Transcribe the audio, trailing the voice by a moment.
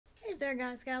there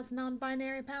guys, gals,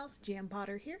 non-binary pals, GM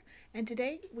Potter here, and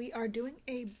today we are doing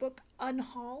a book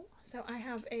unhaul. So I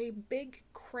have a big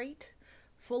crate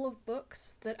full of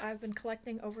books that I've been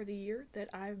collecting over the year that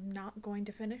I'm not going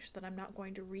to finish, that I'm not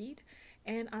going to read,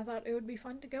 and I thought it would be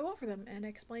fun to go over them and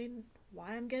explain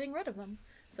why I'm getting rid of them.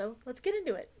 So let's get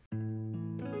into it.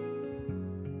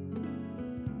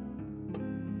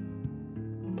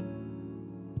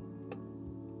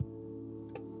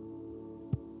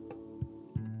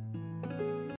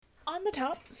 On the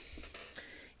top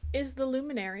is The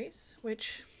Luminaries,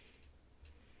 which,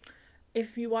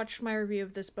 if you watched my review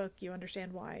of this book, you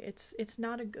understand why. It's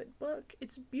not a good book.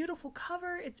 It's a beautiful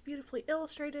cover, it's beautifully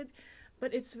illustrated,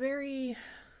 but it's very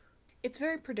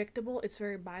predictable, it's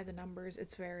very by the numbers,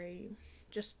 it's very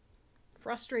just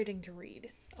frustrating to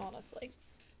read, honestly.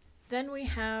 Then we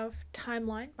have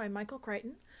Timeline by Michael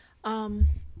Crichton.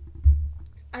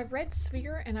 I've read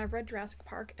Sphere and I've read Jurassic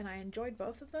Park and I enjoyed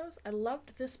both of those. I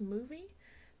loved this movie,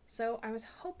 so I was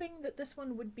hoping that this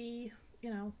one would be,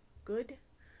 good,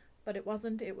 but it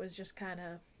wasn't. It was just kind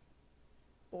of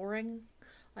boring.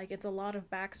 Like, it's a lot of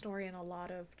backstory and a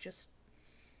lot of just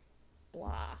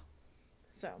blah.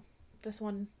 So, this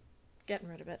one, getting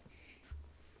rid of it.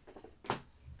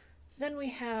 Then we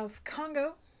have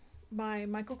Congo by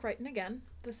Michael Crichton again.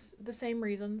 The same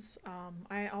reasons.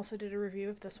 I also did a review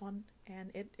of this one,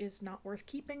 and it is not worth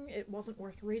keeping. It wasn't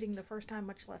worth reading the first time,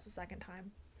 much less the second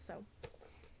time. So.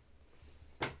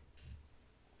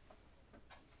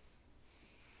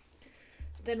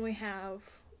 Then we have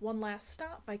One Last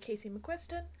Stop by Casey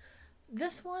McQuiston.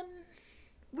 This one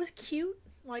was cute.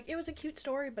 Like, it was a cute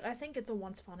story, but I think it's a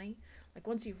once funny. Like,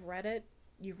 once you've read it,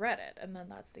 and then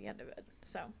that's the end of it.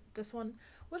 So, this one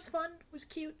was fun, was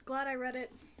cute, glad I read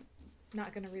it.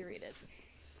 Not gonna reread it.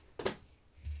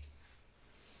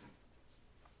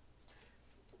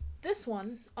 This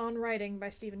one, On Writing by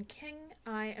Stephen King,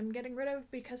 I am getting rid of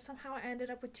because somehow I ended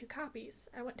up with 2 copies.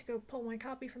 I went to go pull my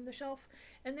copy from the shelf,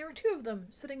 and there were 2 of them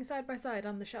sitting side by side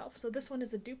on the shelf. So this one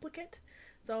is a duplicate,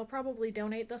 so I'll probably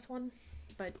donate this one.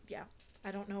 But yeah,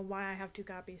 I don't know why I have 2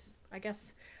 copies. I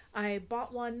guess I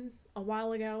bought one a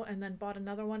while ago and then bought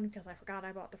another one because I forgot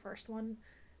I bought the first one,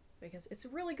 because it's a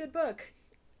really good book.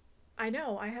 I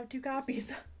know, I have 2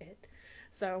 copies of it.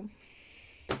 So.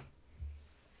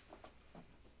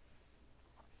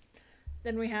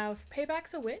 Then we have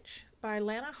Payback's a Witch by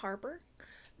Lana Harper.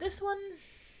 This one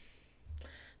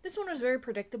was very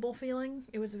predictable feeling.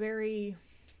 It was very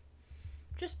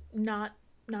just not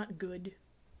good.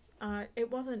 It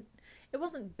wasn't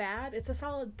bad. It's a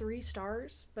solid 3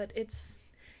 stars, but it's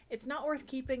not worth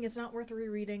keeping. It's not worth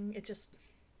rereading.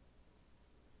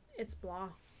 It's blah.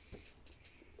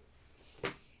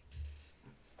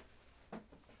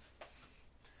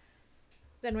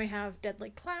 Then we have Deadly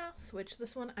Class, which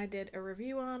this one I did a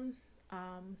review on.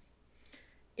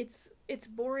 It's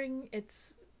boring. It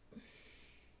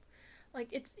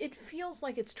feels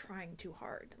like it's trying too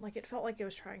hard. Like, it felt like it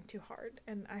was trying too hard,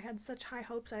 and I had such high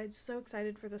hopes. I was so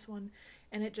excited for this one,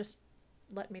 and it just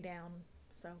let me down.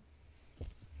 So.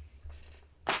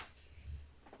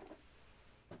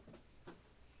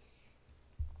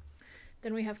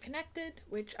 Then we have Connected,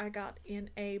 which I got in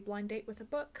a blind date with a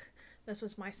book. This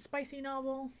was my spicy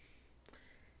novel.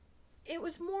 It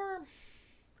was more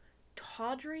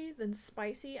tawdry than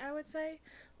spicy, I would say.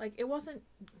 Like, it wasn't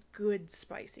good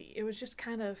spicy. It was just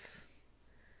kind of,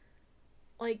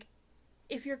 like,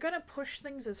 if you're gonna push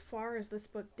things as far as this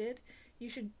book did, you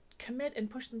should commit and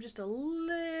push them just a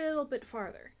little bit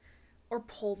farther, or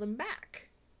pull them back.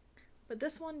 But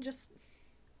this one just,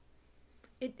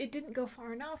 it didn't go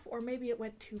far enough, or maybe it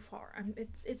went too far.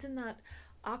 It's in that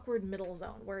awkward middle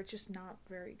zone where it's just not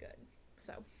very good.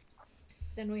 So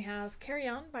then we have Carry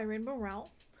On by Rainbow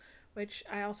Rowell, which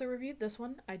I also reviewed this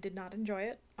one. I did not enjoy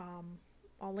it.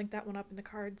 I'll link that one up in the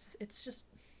cards. It's just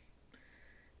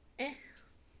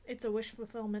it's a wish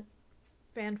fulfillment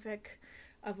fanfic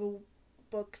of a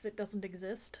book that doesn't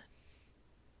exist.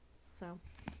 So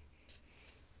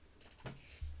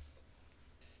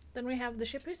then we have The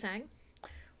Ship Who Sang,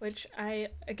 which I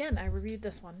reviewed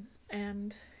this one,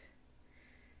 and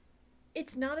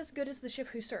it's not as good as The Ship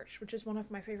Who Searched, which is one of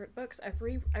my favorite books.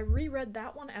 I reread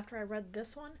that one after I read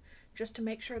this one, just to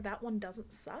make sure that one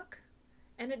doesn't suck,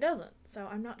 and it doesn't. So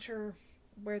I'm not sure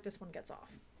where this one gets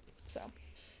off. So.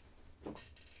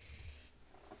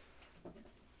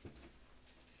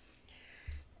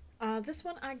 This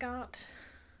one I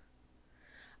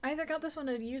either got this one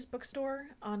at a used bookstore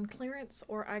on clearance,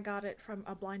 or I got it from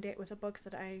a blind date with a book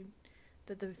that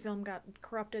the film got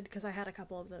corrupted, because I had a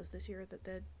couple of those this year that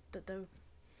the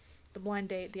blind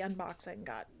date, the unboxing,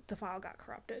 the file got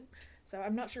corrupted. So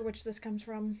I'm not sure which this comes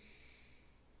from.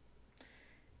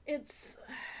 it's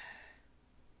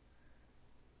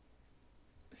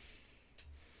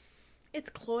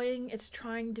cloying, it's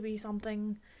trying to be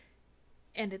something,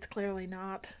 and it's clearly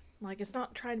not. Like, it's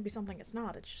not trying to be something it's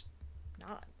not, it's just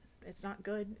not. It's not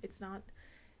good, it's not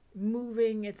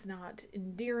moving, it's not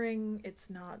endearing, it's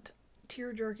not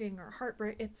tear-jerking or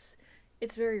heartbreak. It's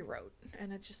very rote,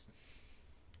 and it's just,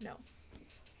 no.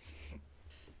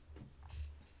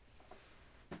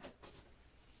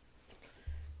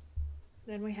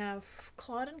 Then we have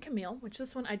Claude and Camille, which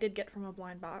this one I did get from a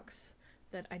blind box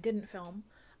that I didn't film.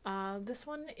 This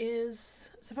one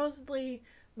is supposedly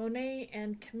Monet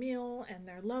and Camille and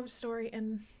their love story,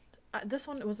 and this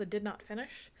one was a did not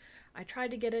finish. I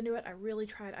tried to get into it, I really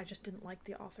tried, I just didn't like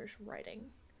the author's writing.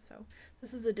 So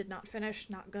this is a did not finish,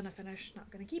 not gonna finish,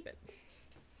 not gonna keep it.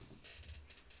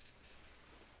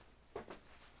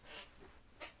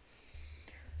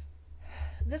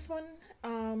 This one,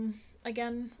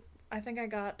 again, I think I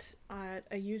got at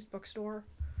a used bookstore.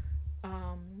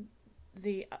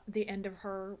 The End of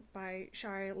Her by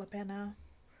Shari LaPena.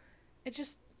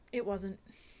 It wasn't.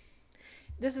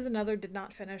 This is another did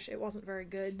not finish. It wasn't very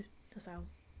good, so.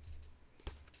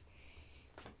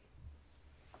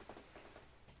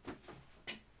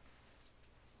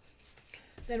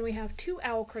 Then we have two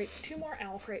more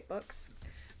Owl Crate books.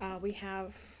 We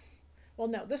have, well,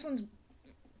 no, this one's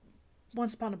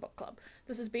Once Upon a Book Club.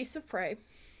 This is Beasts of Prey,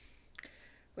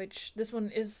 which this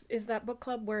one is that book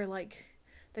club where, like,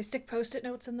 they stick post-it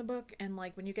notes in the book, and,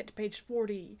 like, when you get to page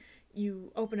 40,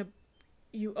 you open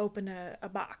a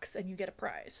box and you get a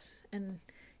prize. And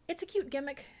it's a cute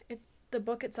gimmick. The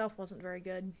book itself wasn't very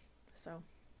good, so.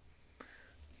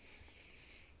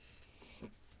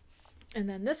 And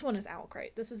then this one is Owl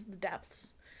Crate. This is The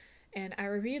Depths, and I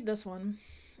reviewed this one,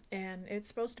 and it's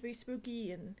supposed to be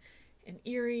spooky and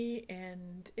eerie,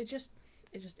 and it just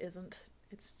isn't.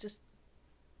 It's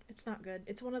not good.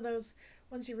 It's one of those,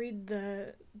 once you read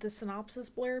the synopsis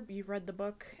blurb, you've read the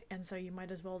book, and so you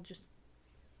might as well just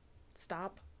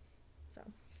stop. So.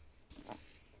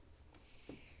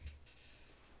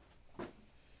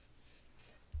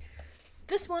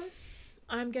 This one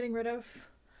I'm getting rid of.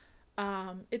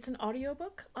 It's an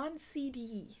audiobook on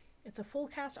CD. It's a full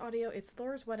cast audio. It's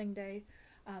Thor's Wedding Day.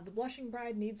 The Blushing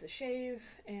Bride Needs a Shave,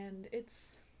 and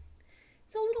it's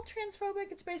a little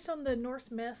transphobic. It's based on the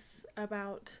Norse myth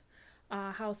about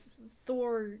how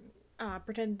Thor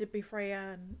pretended to be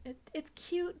Freya, and it's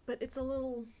cute, but it's a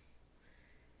little,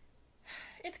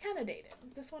 it's kind of dated.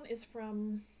 This one is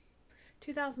from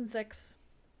 2006,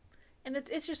 and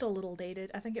it's just a little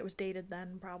dated. I think it was dated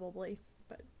then, probably,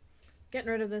 but getting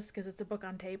rid of this because it's a book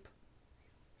on tape.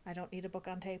 I don't need a book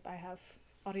on tape. I have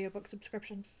audiobook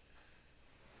subscription.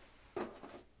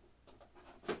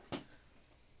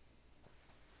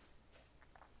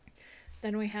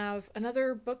 Then we have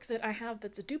another book that I have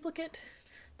that's a duplicate.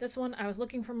 This one, I was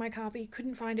looking for my copy,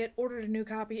 couldn't find it, ordered a new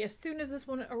copy. As soon as this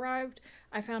one arrived,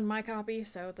 I found my copy,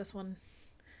 so this one,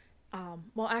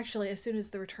 well, actually, as soon as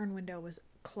the return window was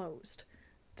closed,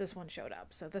 this one showed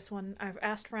up. So this one, I've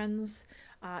asked friends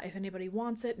if anybody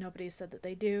wants it. Nobody said that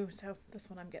they do, so this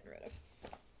one I'm getting rid of.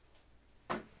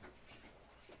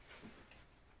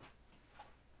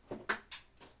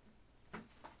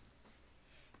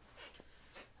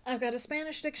 I've got a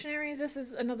Spanish dictionary. This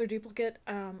is another duplicate.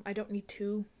 I don't need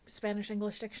two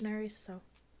Spanish-English dictionaries, so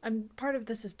part of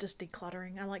this is just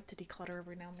decluttering. I like to declutter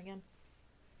every now and again.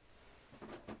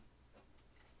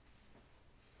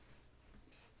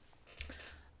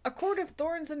 A Court of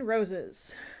Thorns and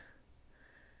Roses.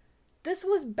 This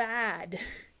was bad.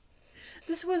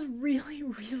 This was really,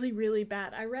 really, really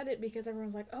bad. I read it because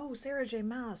everyone's like, oh, Sarah J.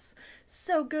 Maas,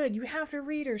 so good. You have to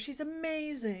read her. She's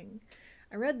amazing.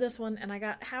 I read this one, and I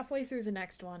got halfway through the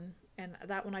next one, and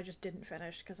that one I just didn't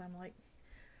finish, because I'm like,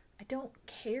 I don't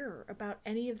care about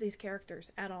any of these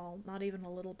characters at all, not even a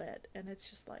little bit, and it's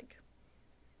just like,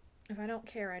 if I don't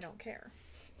care, I don't care.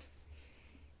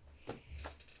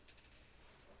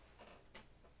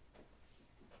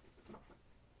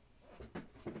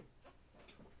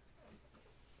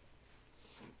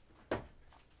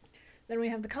 Then we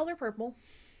have The Color Purple,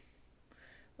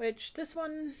 which this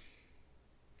one,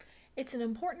 it's an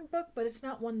important book, but it's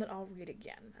not one that I'll read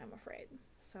again, I'm afraid.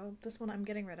 So this one I'm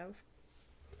getting rid of.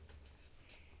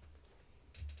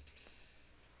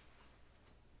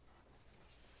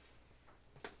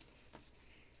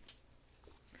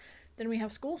 Then we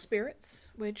have School Spirits,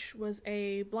 which was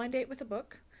a blind date with a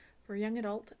book for a young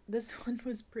adult. This one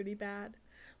was pretty bad.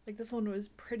 Like, this one was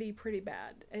pretty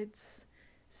bad. It's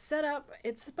set up,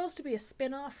 it's supposed to be a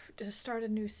spin-off to start a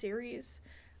new series,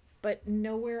 but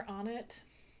nowhere on it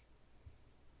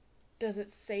does it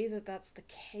say that that's the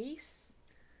case.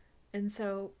 And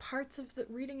so parts of the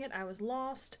reading it I was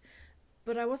lost,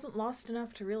 but I wasn't lost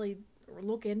enough to really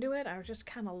look into it. I was just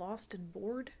kind of lost and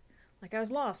bored. Like I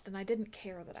was lost and I didn't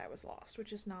care that I was lost,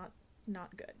 which is not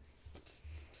good.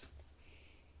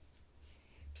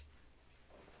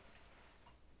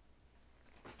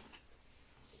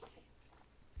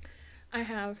 I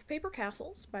have Paper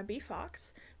Castles by B.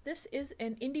 Fox. This is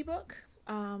an indie book.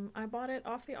 I bought it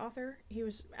off the author. He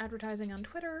was advertising on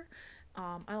Twitter.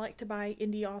 I like to buy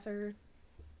indie author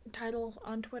title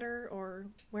on Twitter or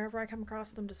wherever I come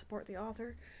across them to support the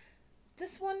author.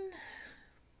 This one,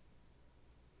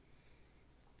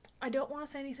 I don't want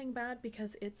to say anything bad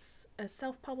because it's a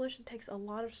self-published. It takes a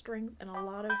lot of strength and a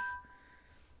lot of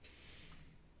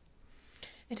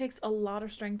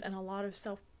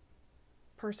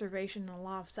self-preservation and a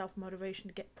lot of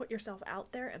self-motivation to put yourself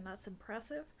out there, and that's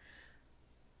impressive.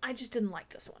 I just didn't like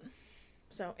this one.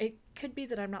 So it could be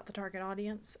that I'm not the target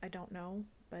audience. I don't know,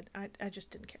 but I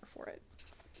just didn't care for it.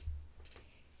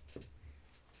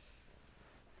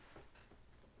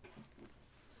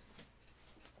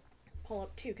 Pull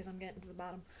up two because I'm getting to the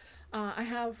bottom. I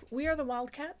have We Are the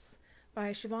Wildcats by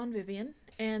Siobhan Vivian,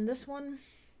 and this one,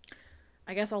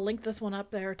 I guess I'll link this one up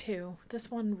there too.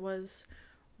 This one was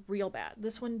real bad.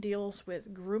 This one deals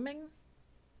with grooming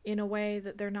in a way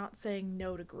that they're not saying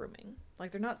no to grooming.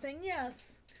 Like, they're not saying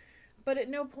yes, but at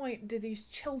no point do these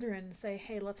children say,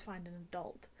 hey, let's find an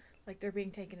adult. Like, they're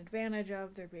being taken advantage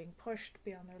of, they're being pushed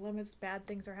beyond their limits, bad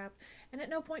things are happening, and at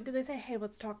no point do they say, hey,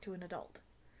 let's talk to an adult,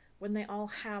 when they all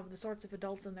have the sorts of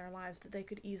adults in their lives that they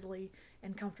could easily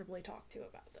and comfortably talk to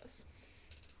about this.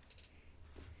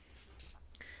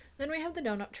 Then we have The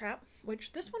Donut Trap,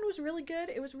 which this one was really good.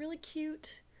 It was really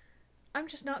cute. I'm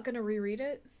just not going to reread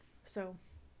it, so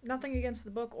nothing against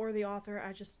the book or the author.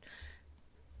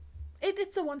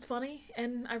 It's a once funny,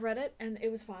 and I read it, and it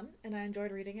was fun, and I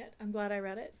enjoyed reading it. I'm glad I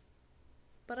read it,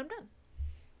 but I'm done.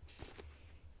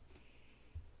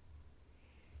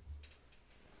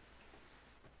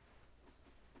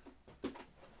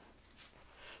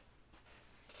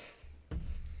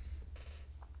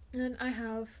 Then I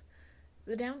have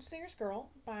The Downstairs Girl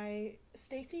by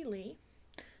Stacey Lee.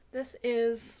 This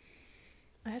is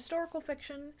a historical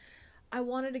fiction. I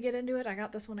wanted to get into it. I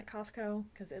got this one at Costco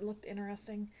because it looked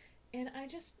interesting, and I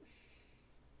just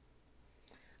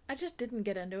didn't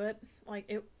get into it. Like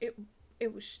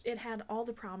it had all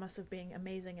the promise of being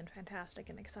amazing and fantastic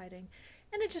and exciting,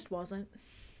 and it just wasn't.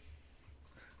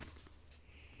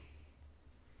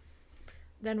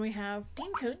 Then we have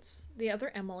Dean Koontz, The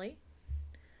Other Emily.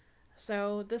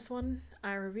 So this one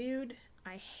I reviewed.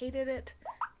 I hated it.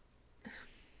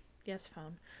 Yes,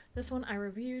 phone. This one I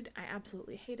reviewed. I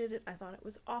absolutely hated it. I thought it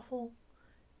was awful.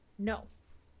 No.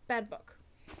 Bad book.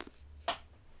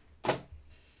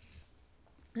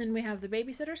 Then we have The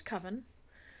Babysitter's Coven,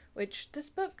 which this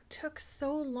book took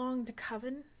so long to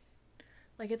coven.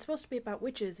 Like, it's supposed to be about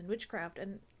witches and witchcraft,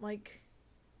 and, like,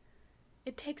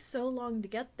 it takes so long to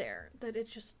get there that it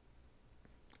just,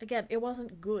 again, it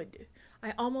wasn't good.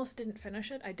 I almost didn't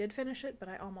finish it. I did finish it, but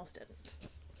I almost didn't.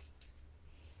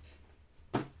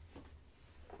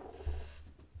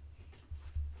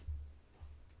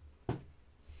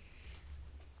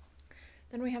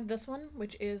 Then we have this one,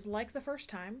 which is Like the First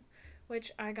Time,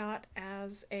 which I got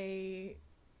as a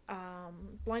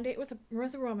blind date with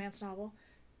a romance novel.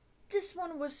 This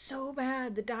one was so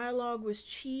bad. The dialogue was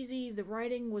cheesy. The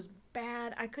writing was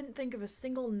bad. I couldn't think of a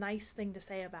single nice thing to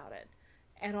say about it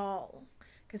at all.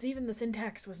 Because even the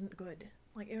syntax wasn't good.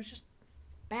 Like, it was just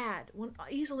bad.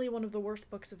 Easily one of the worst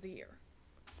books of the year.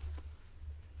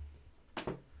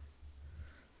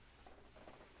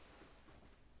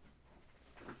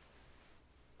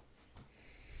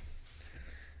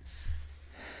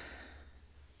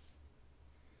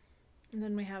 And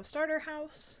then we have Starter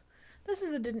House. This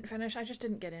is a didn't finish. I just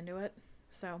didn't get into it.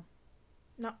 So,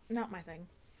 not my thing.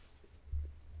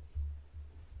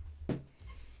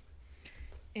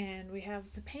 And we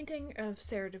have The Painting of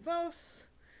Sarah DeVos,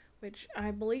 which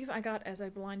I believe I got as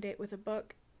a blind date with a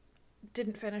book.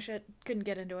 Didn't finish it. Couldn't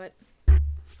get into it.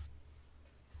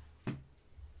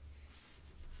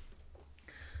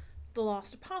 The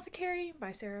Lost Apothecary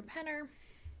by Sarah Penner.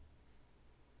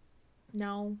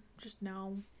 No. Just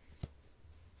no.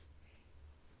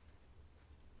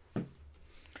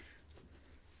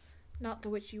 Not the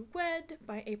Witch You Wed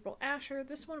by April Asher.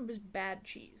 This one was bad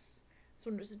cheese. This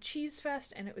one was a cheese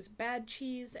fest, and it was bad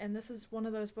cheese, and this is one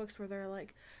of those books where they're,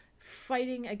 like,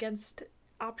 fighting against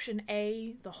option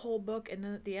A the whole book, and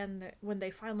then at the end, when they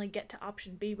finally get to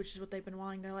option B, which is what they've been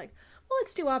wanting, they're like, well,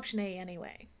 let's do option A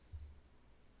anyway.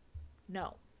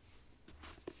 No.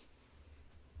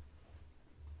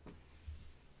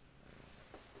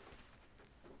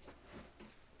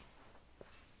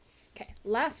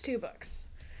 last two books.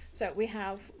 So we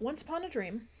have Once Upon a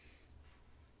Dream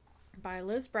by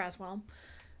Liz Braswell.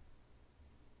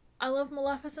 I love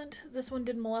Maleficent. This one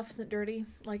did Maleficent dirty.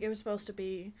 Like, it was supposed to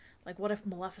be, like, what if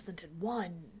Maleficent had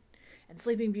won and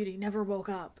Sleeping Beauty never woke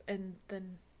up? And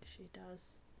then she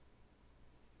does.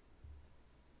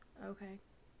 Okay,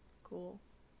 cool.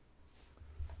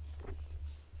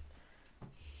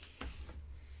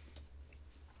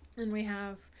 And we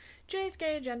have Jay's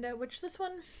Gay Agenda, which this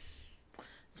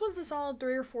one's a solid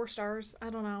 3 or 4 stars. I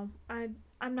don't know.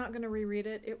 I'm not gonna reread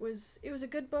it. It was a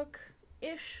good book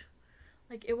ish.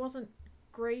 Like, it wasn't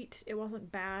great, it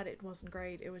wasn't bad, it wasn't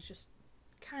great. It was just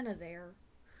kind of there.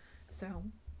 So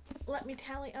let me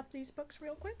tally up these books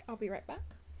real quick. I'll be right back.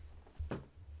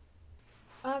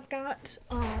 I've got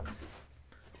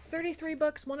 33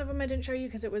 books. One of them I didn't show you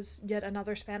because it was yet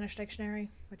another Spanish dictionary,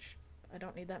 which I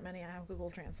don't need that many. I have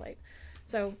Google Translate.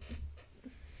 So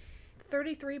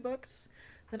 33 books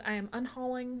that I am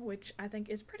unhauling, which I think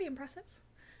is pretty impressive.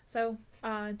 So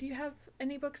do you have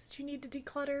any books that you need to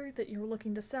declutter, that you're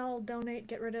looking to sell, donate,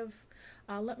 get rid of?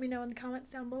 Let me know in the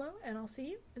comments down below, and I'll see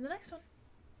you in the next one.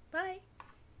 Bye!